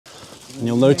And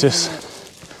you'll notice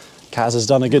Kaz has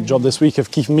done a good job this week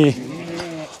of keeping me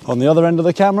on the other end of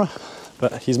the camera,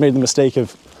 but he's made the mistake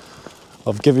of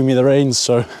giving me the reins,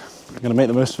 so I'm going to make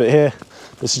the most of it here.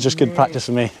 This is just good practice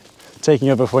for me. Taking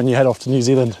over for when you head off to New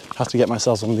Zealand, have to get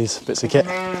myself some of these bits of kit.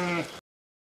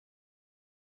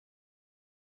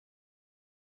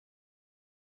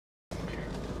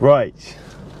 Right,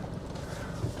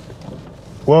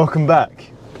 welcome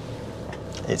back.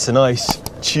 It's a nice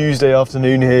Tuesday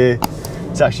afternoon here.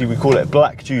 It's actually, we call it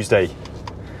Black Tuesday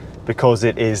because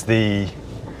it is the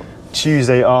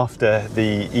Tuesday after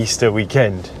the Easter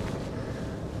weekend.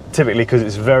 Typically because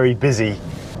it's very busy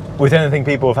with anything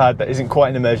people have had that isn't quite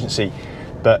an emergency,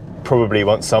 but probably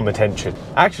wants some attention.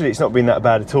 Actually, it's not been that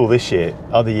bad at all this year.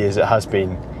 Other years it has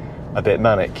been a bit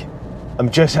manic. I'm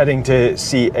just heading to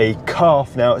see a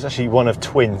calf now. It's actually one of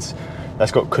twins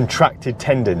that's got contracted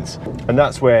tendons, and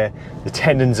that's where the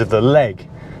tendons of the leg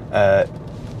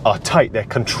are tight, they're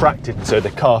contracted, and so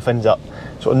the calf ends up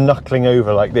sort of knuckling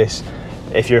over like this.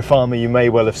 If you're a farmer, you may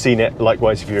well have seen it.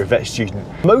 Likewise, if you're a vet student.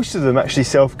 Most of them actually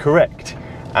self-correct,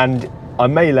 and I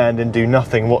may land and do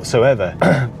nothing whatsoever.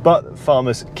 But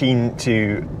farmers keen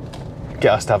to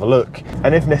get us to have a look,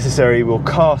 and if necessary, we'll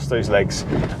cast those legs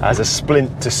as a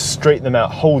splint to straighten them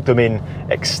out, hold them in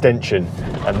extension,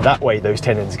 and that way those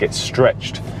tendons get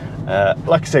stretched.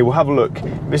 Like I say, we'll have a look.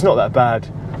 If it's not that bad,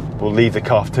 we'll leave the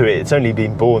calf to it. It's only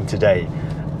been born today,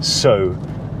 so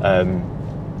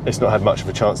it's not had much of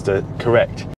a chance to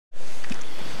correct.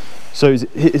 So is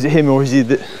it him, or is he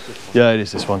the... Yeah, it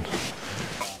is this one.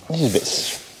 He's a bit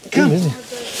skinny, isn't he?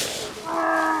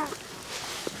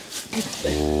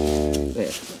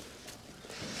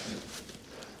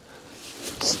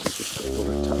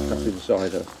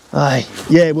 There. Aye.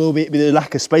 Yeah, it will be the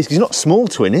lack of space, because he's not a small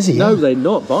twin, is he? No, they're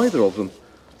not, either of them.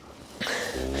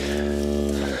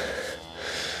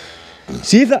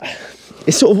 See if that...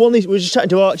 It's sort of one of these... We were just chatting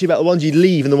to Archie about the ones you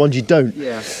leave and the ones you don't.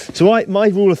 Yeah. So my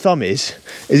rule of thumb is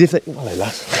if they... Hello,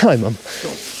 lass. Hi, Mum.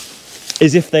 Sure.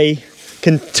 Is if they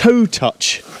can toe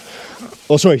touch,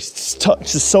 or sorry,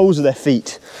 touch the soles of their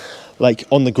feet, like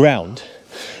on the ground,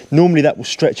 normally that will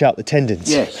stretch out the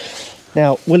tendons. Yes.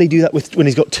 Now, will he do that when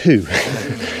he's got two?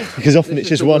 Because often it's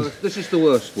just one. This is the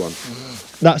worst one.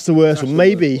 That's the worst one.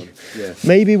 Maybe, yeah.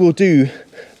 Maybe we'll do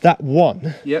that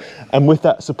one. Yep. And with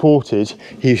that supported,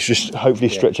 he's just hopefully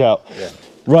stretch out. Yeah.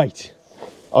 Right.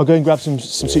 I'll go and grab some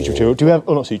suture material. Do we have,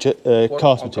 or not suture,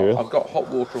 cast material? I've got hot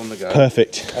water on the go.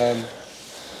 Perfect.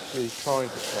 He's trying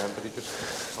to stand, but he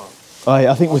just can't.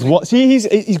 I think with what? See,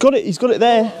 he's got it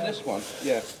there. This one,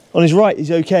 yeah. On his right,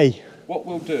 he's okay. What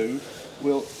we'll do,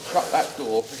 we'll shut that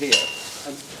door here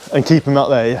and keep him out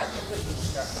there, yeah.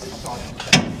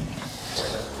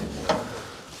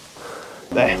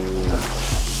 There.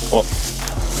 Oh.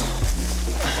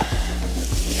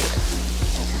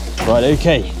 Right,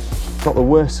 okay. Not the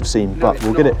worst I've seen, but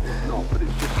we'll get it.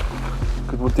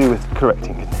 Because we'll do with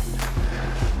correcting it.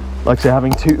 Like I say,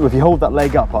 having two, if you hold that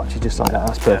leg up, actually, just like that,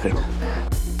 that's perfect.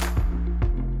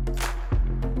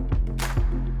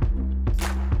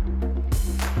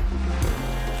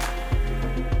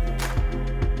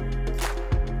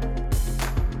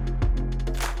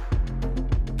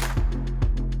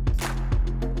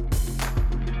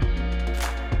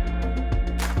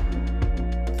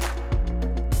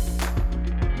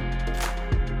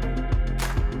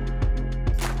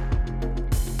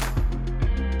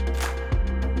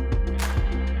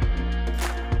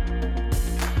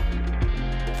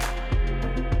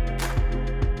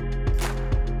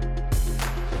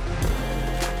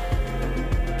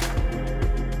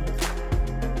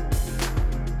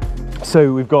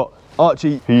 So we've got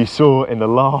Archie, who you saw in the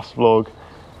last vlog,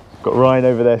 got Ryan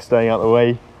over there staying out of the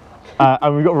way,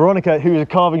 and we've got Veronica, who is a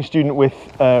carving student with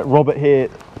Robert here,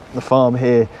 the farm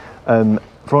here.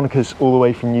 Veronica's all the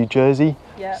way from New Jersey,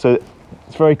 yeah. So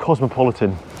it's very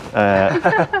cosmopolitan,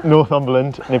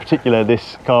 Northumberland, and in particular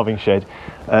this carving shed.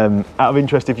 Out of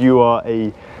interest, if you are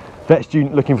a vet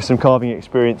student looking for some carving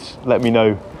experience, let me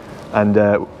know, and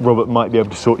Robert might be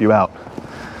able to sort you out.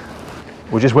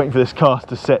 We're just waiting for this cast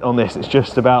to set on this. It's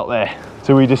just about there.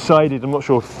 So we decided, I'm not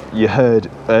sure if you heard,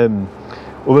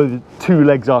 although the two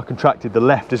legs are contracted, the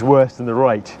left is worse than the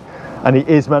right, and he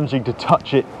is managing to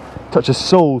touch the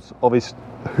soles of his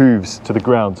hooves to the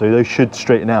ground, so those should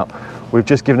straighten out. We've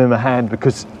just given him a hand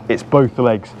because it's both the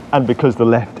legs and because the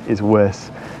left is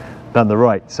worse than the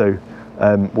right. So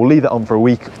we'll leave that on for a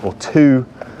week or two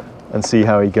and see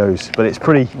how he goes. But it's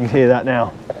pretty, you can hear that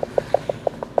now.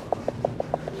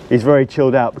 He's very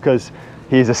chilled out because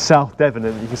he is a South Devon,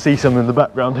 and you can see some in the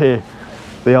background here.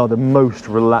 They are the most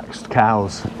relaxed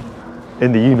cows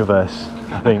in the universe,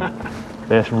 I think.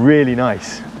 They're really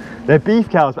nice. They're beef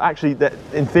cows, but actually,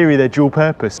 in theory, they're dual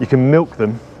purpose. You can milk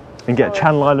them and get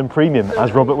Channel Island premium,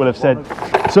 as Robert will have said.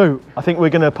 So, I think we're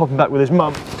going to pop him back with his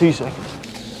mum. 2 seconds.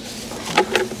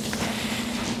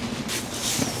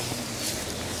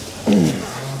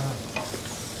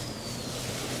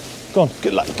 Go on,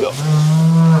 good luck, go.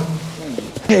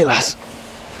 Hey, lass.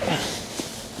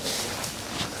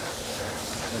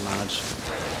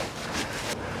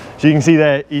 So you can see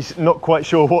there, he's not quite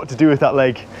sure what to do with that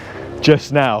leg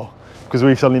just now, because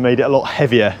we've suddenly made it a lot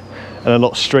heavier and a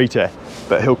lot straighter,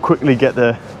 but he'll quickly get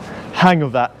the hang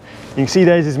of that. You can see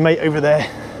there's his mate over there.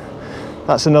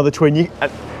 That's another twin.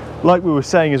 And like we were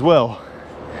saying as well,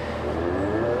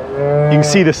 you can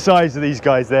see the size of these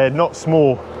guys. They're not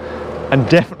small, and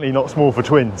definitely not small for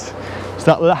twins. So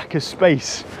that lack of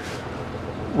space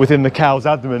within the cow's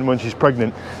abdomen when she's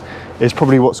pregnant is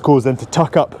probably what's caused them to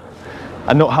tuck up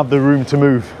and not have the room to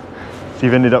move. So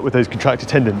you've ended up with those contracted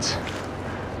tendons.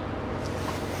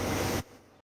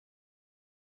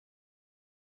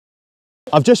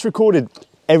 I've just recorded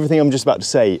everything I'm just about to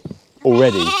say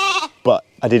already, but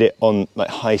I did it on like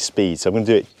high speed. So I'm going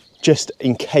to do it just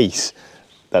in case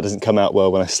that doesn't come out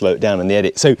well when I slow it down in the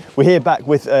edit. So we're here back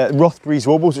with Rothbury's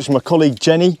Wobbles, which is my colleague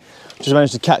Jenny, just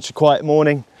managed to catch a quiet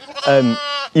morning.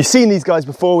 You've seen these guys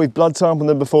before, we've blood sampled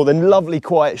them before. They're lovely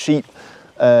quiet sheep,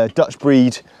 Dutch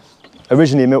breed,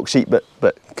 originally a milk sheep,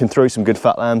 but can throw some good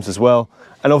fat lambs as well,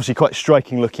 and obviously quite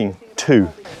striking looking too.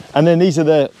 And then these are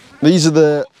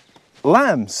the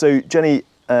lambs. So Jenny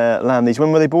lamb these.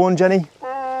 When were they born, Jenny?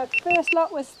 First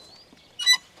lot was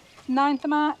 9th of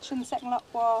March and the second lot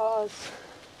was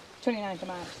 29th of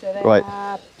March. So they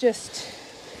are just,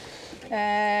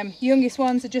 youngest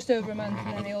ones are just over a month,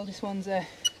 and then the oldest ones are,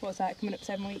 what's that, coming up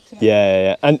 7 weeks?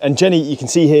 Yeah. And Jenny, you can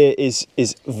see here is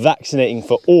vaccinating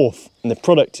for ORF, and the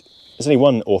product, there's only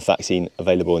one ORF vaccine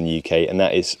available in the UK, and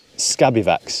that is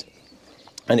Scabivax.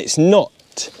 And it's not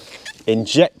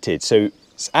injected, so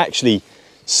it's actually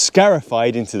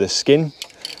scarified into the skin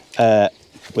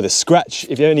with a scratch.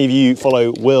 If any of you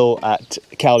follow Will at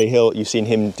Cowley Hill, you've seen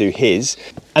him do his.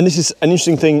 And this is an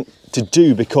interesting thing to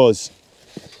do because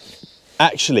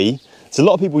actually, so a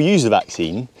lot of people use the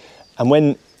vaccine, and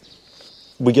when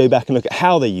we go back and look at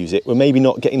how they use it, we're maybe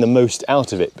not getting the most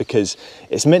out of it because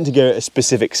it's meant to go at a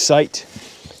specific site.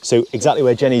 So exactly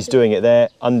where Jenny's doing it there,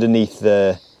 underneath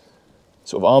the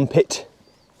sort of armpit.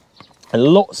 And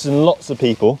lots of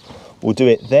people will do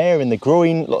it there in the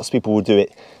groin. Lots of people will do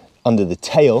it under the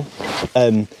tail.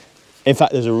 In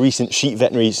fact, there's a recent Sheep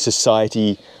Veterinary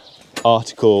Society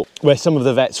article where some of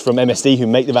the vets from MSD who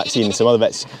make the vaccine and some other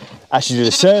vets actually did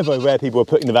a survey where people were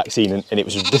putting the vaccine, and it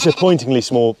was a disappointingly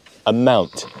small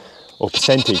amount or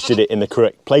percentage did it in the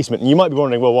correct placement. And you might be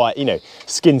wondering, well, why, you know,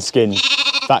 skin,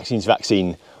 vaccine's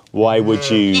vaccine, why would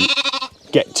you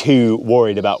get too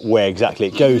worried about where exactly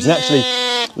it goes? And actually,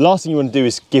 last thing you want to do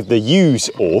is give the ewes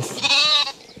ORF.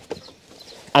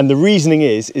 And the reasoning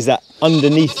is that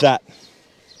underneath that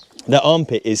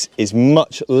armpit is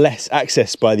much less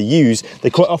accessed by the ewes. They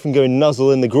quite often go and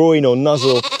nuzzle in the groin or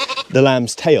nuzzle the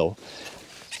lamb's tail,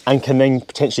 and can then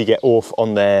potentially get ORF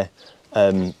on their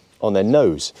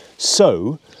nose.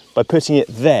 So by putting it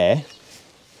there,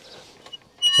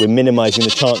 we're minimising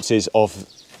the chances of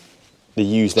the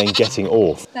ewes then getting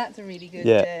ORF. That's a really good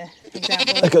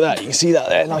example. Look at that, you can see that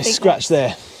there, nice scratch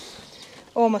there.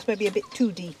 Almost maybe a bit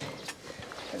too deep.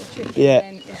 Yeah.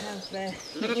 Then it has there,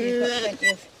 make sure you've got plenty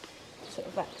of sort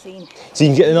of vaccine. So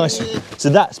you can get a nice, so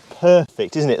that's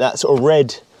perfect, isn't it? That sort of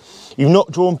red, you've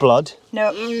not drawn blood,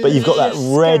 no, but you've got that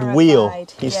red wheel. Can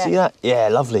you see that? Yeah,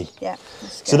 lovely. Yeah.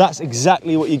 So that's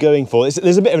exactly what you're going for.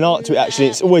 There's a bit of an art to it actually.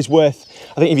 It's always worth,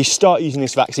 I think if you start using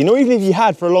this vaccine, or even if you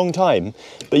had for a long time,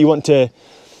 but you want to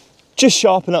just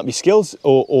sharpen up your skills,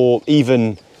 or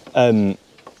even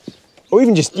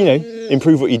just, you know,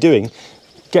 improve what you're doing,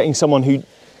 getting someone who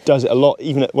does it a lot,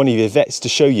 even at one of your vets, to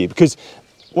show you. Because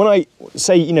when I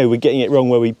say, you know, we're getting it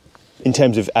wrong in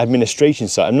terms of administration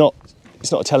side,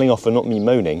 it's not a telling off and not me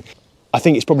moaning. I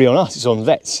think it's probably on us, it's on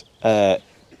vets,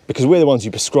 because we're the ones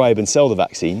who prescribe and sell the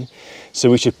vaccine.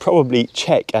 So we should probably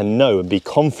check and know and be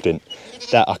confident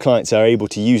that our clients are able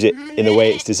to use it in the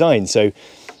way it's designed. So,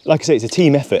 like I say, it's a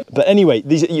team effort. But anyway,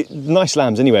 these are nice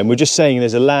lambs anyway, and we're just saying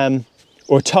there's a lamb,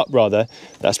 or a tup rather,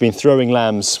 that's been throwing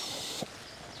lambs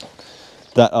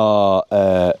that are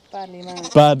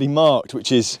badly marked,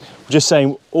 which is, we're just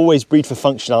saying, always breed for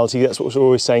functionality. That's what we're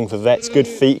always saying for vets. Good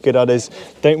feet, good udders.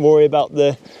 Don't worry about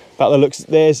the looks.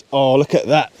 There's, oh, look at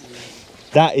that.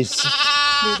 That is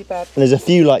really bad. And there's a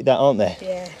few like that, aren't there?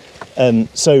 Yeah.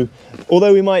 So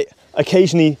although we might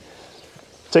occasionally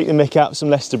take the mick out of some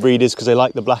Leicester breeders because they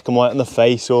like the black and white on the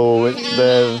face, or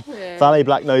the Valet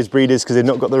black-nosed breeders, because they've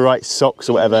not got the right socks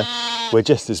or whatever, we're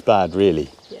just as bad,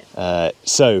 really. Yeah.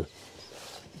 So,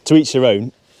 to each their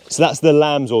own. So that's the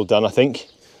lambs all done, I think.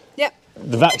 Yep.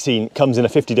 The vaccine comes in a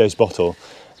 50-dose bottle,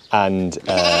 and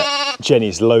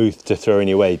Jenny's loath to throw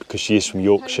any away because she is from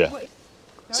Yorkshire.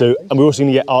 So, and we're also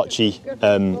going to get Archie,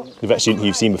 the vet student who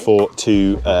you've seen before,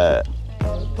 to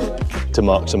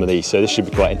mark some of these. So this should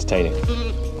be quite entertaining.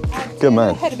 Good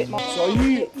man. So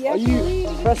are you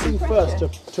pressing first to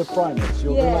prime it? So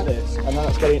you're going like this, and then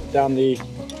that's getting it down the...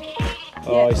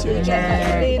 Oh, I see. So you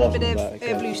get a little bit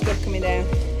of blue stuff coming down,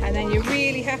 and then you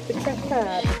really have to press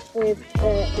hard with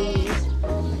these.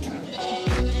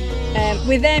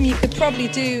 With them, you could probably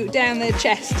do down the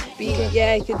chest.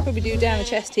 Yeah, you could probably do down the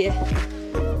chest here.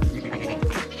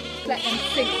 Let them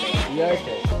sink. Yeah,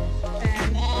 okay.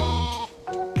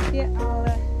 Yeah,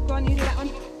 I'll go on, you do that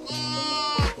one.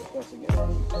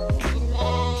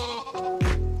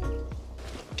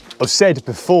 I've said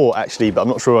before, actually, but I'm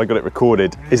not sure I got it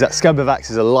recorded, is that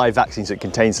Scabavax is a live vaccine, so it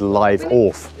contains a live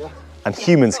ORF. And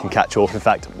humans can catch ORF. In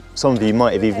fact, some of you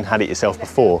might have even had it yourself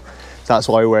before. So that's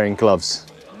why we're wearing gloves.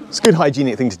 It's a good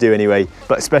hygienic thing to do anyway,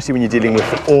 but especially when you're dealing with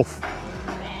the ORF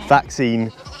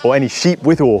vaccine or any sheep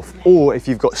with ORF, or if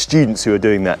you've got students who are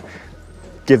doing that,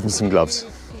 give them some gloves.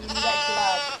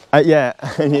 Yeah,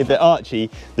 and the Archie,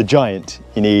 the giant,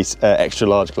 he needs extra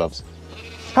large gloves.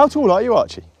 How tall are you,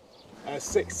 Archie?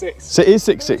 6'6". So it is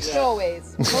 6'6".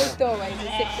 Doorways. Most doorways are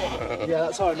 6'6". Yeah,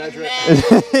 that's how I measure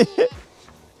it.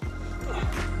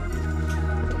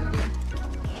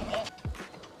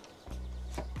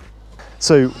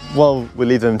 So while we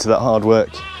leave them to that hard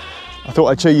work, I thought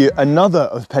I'd show you another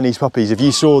of Penny's puppies. If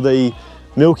you saw the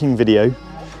milking video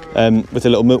with a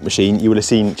little milk machine, you would have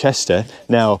seen Chester.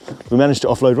 Now, we managed to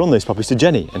offload one of those puppies to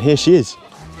Jenny, and here she is.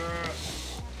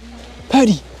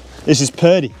 Purdy. This is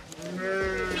Purdy.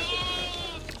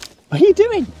 What are you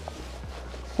doing?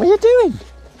 What are you doing?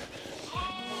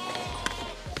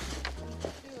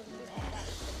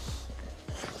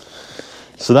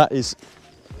 So that is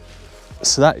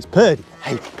Purdy.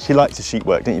 Hey, she likes the sheep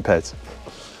work, don't you, Purds?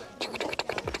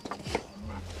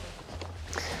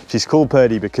 She's called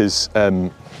Purdy because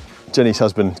Jenny's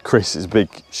husband, Chris, is a big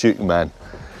shooting man.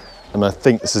 And I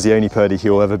think this is the only Purdy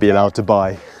he'll ever be allowed to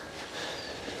buy.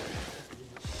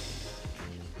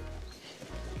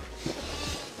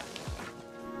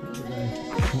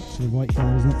 That's the white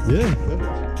colour, isn't it? Yeah,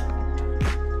 perfect.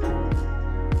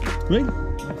 Right?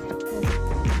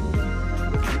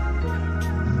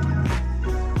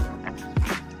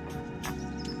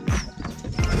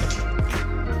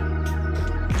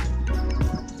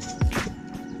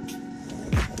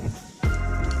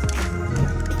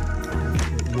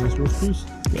 Nice wolf piece.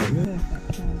 Yeah.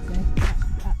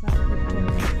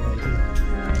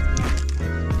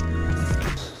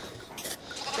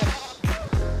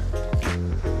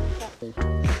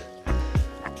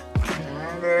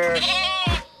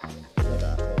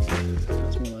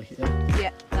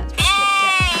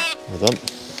 Well done.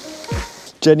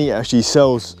 Jenny actually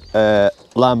sells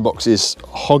lamb boxes,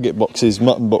 hogget boxes,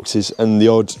 mutton boxes, and the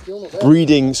odd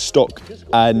breeding stock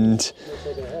and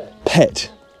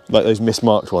pet, like those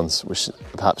mismarked ones, which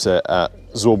perhaps a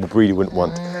Zorbal breeder wouldn't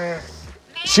want.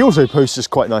 She also posts just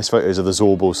quite nice photos of the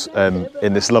Zorbals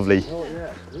in this lovely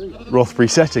Rothbury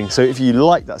setting. So if you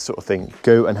like that sort of thing,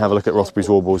 go and have a look at Rothbury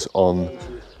Zorbals on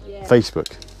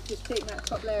Facebook. Just take that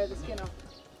top layer of the skin off.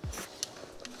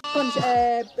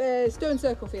 Stone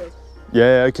Circle Field.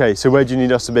 Yeah, okay. So where do you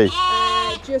need us to be?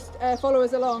 Just follow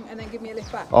us along and then give me a lift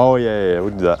back. Oh yeah, we'll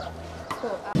do that.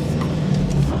 Cool.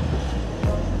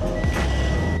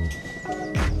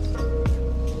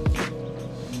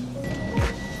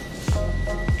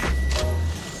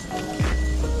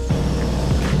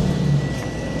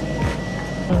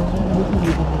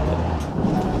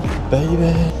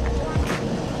 Baby.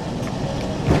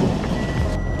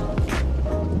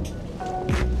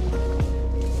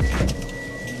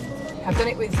 I've done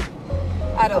it with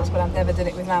adults, but I've never done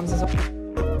it with lambs as well.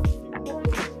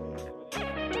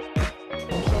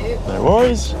 Thank you. No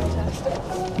worries.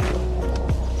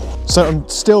 So I'm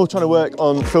still trying to work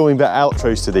on filming better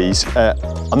outros to these.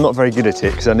 I'm not very good at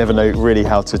it because I never know really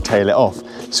how to tail it off.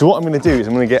 So what I'm going to do is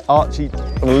I'm going to get Archie,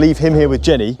 I'm going to leave him here with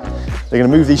Jenny. They're going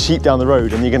to move these sheep down the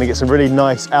road and you're going to get some really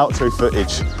nice outro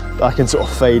footage that I can sort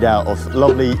of fade out of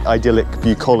lovely, idyllic,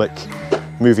 bucolic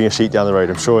moving a sheep down the road.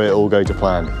 I'm sure it'll all go to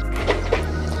plan.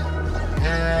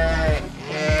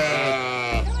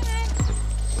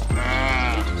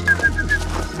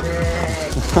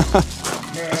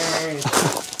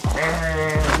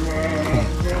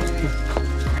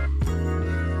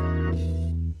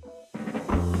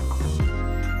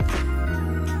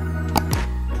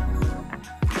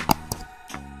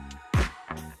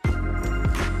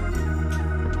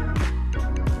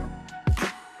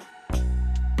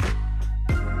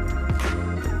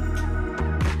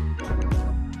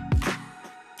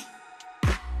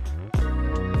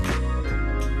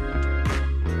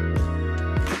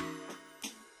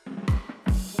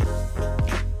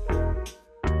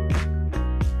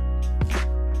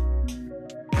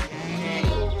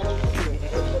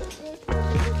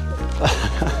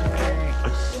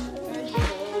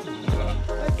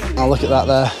 I'll look at that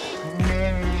there.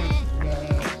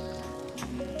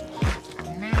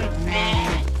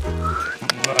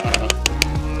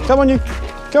 Come on, you.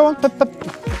 Go on. Pip, pip.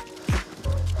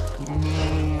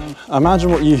 I imagine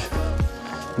what you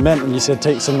meant when you said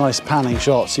take some nice panning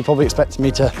shots. You probably expected me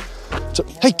to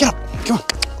hey, get up, come on.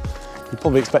 You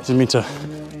probably expected me to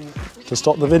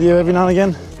stop the video every now and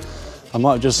again. I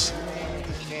might have just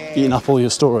eaten up all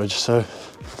your storage, so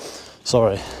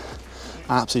sorry.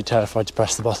 I'm absolutely terrified to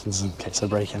press the buttons in case I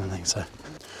break anything, so.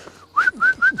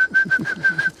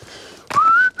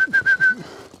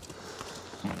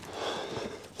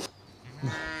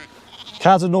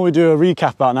 Kaz would normally do a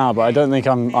recap about now, but I don't think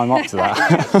I'm up to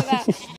that.